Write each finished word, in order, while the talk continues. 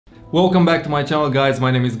Welcome back to my channel, guys.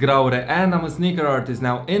 My name is GRAURE and I'm a sneaker artist.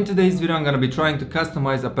 Now in today's video I'm gonna be trying to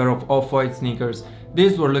customize a pair of off-white sneakers.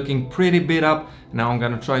 These were looking pretty beat up. Now I'm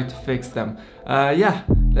gonna try to fix them. Yeah,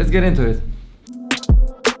 let's get into it.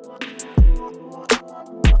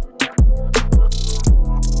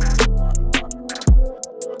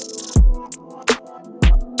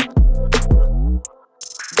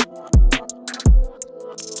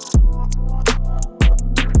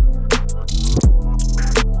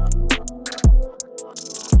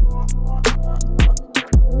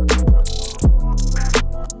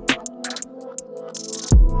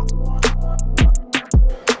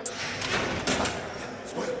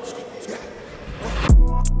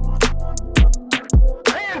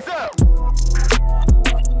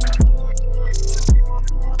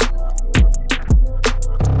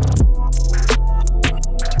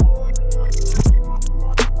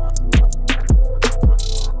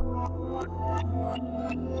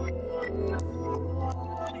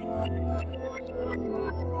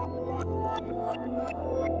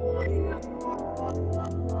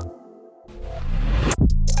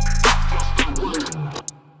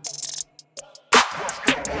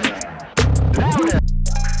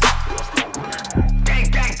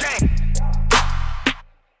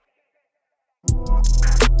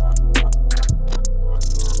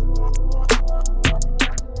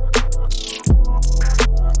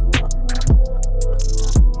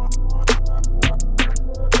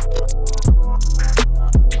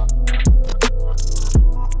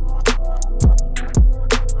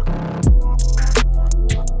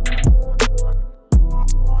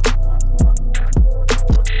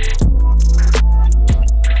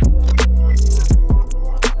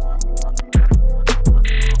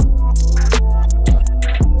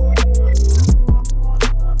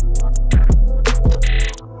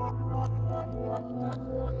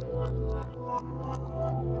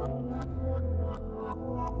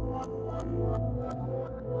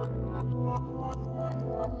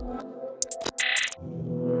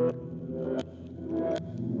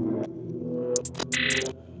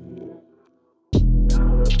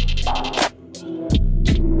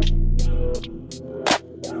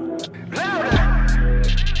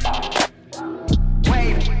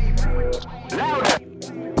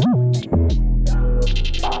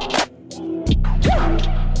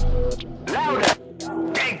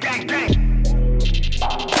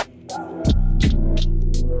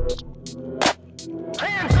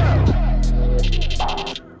 Hands up!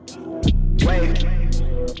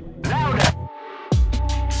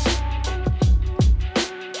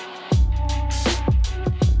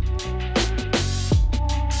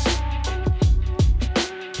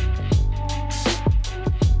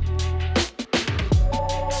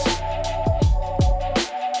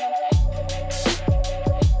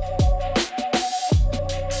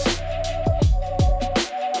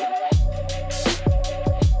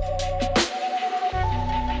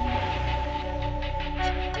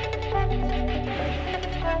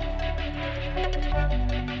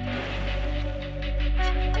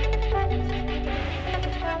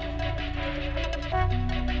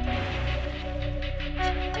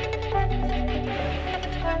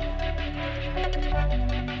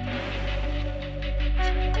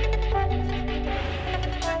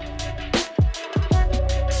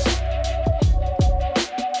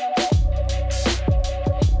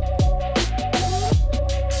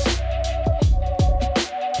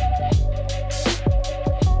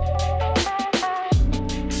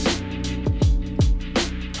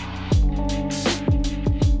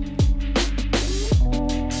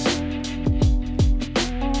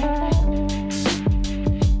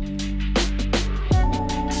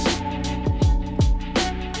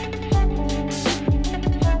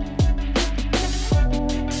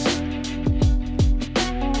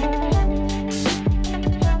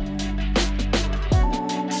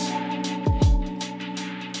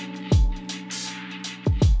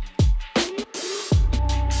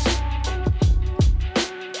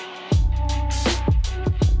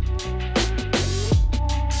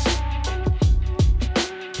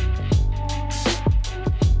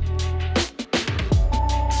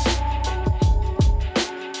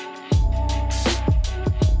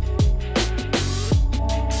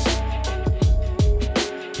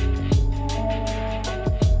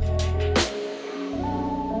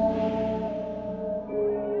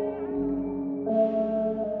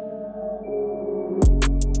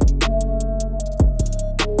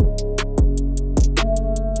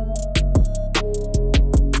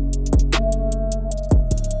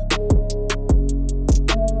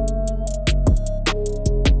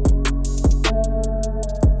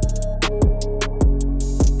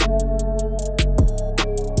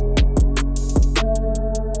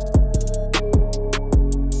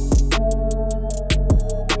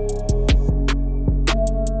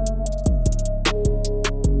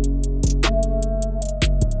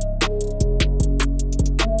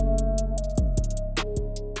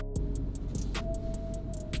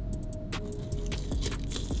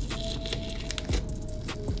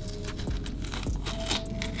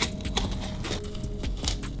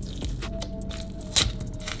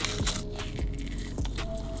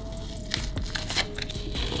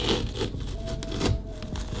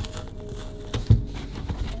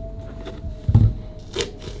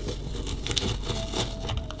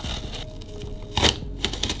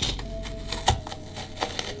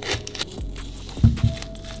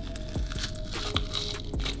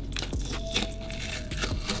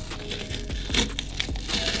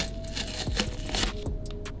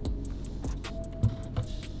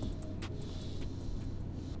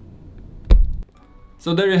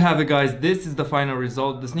 So there you have it, guys. This is the final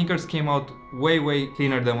result. The sneakers came out way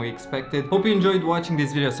cleaner than we expected. Hope you enjoyed watching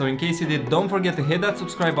this video. So in case you did, don't forget to hit that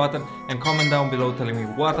subscribe button and comment down below telling me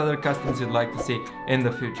what other customs you'd like to see in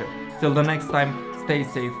the future. Till the next time, stay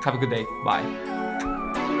safe, have a good day, bye.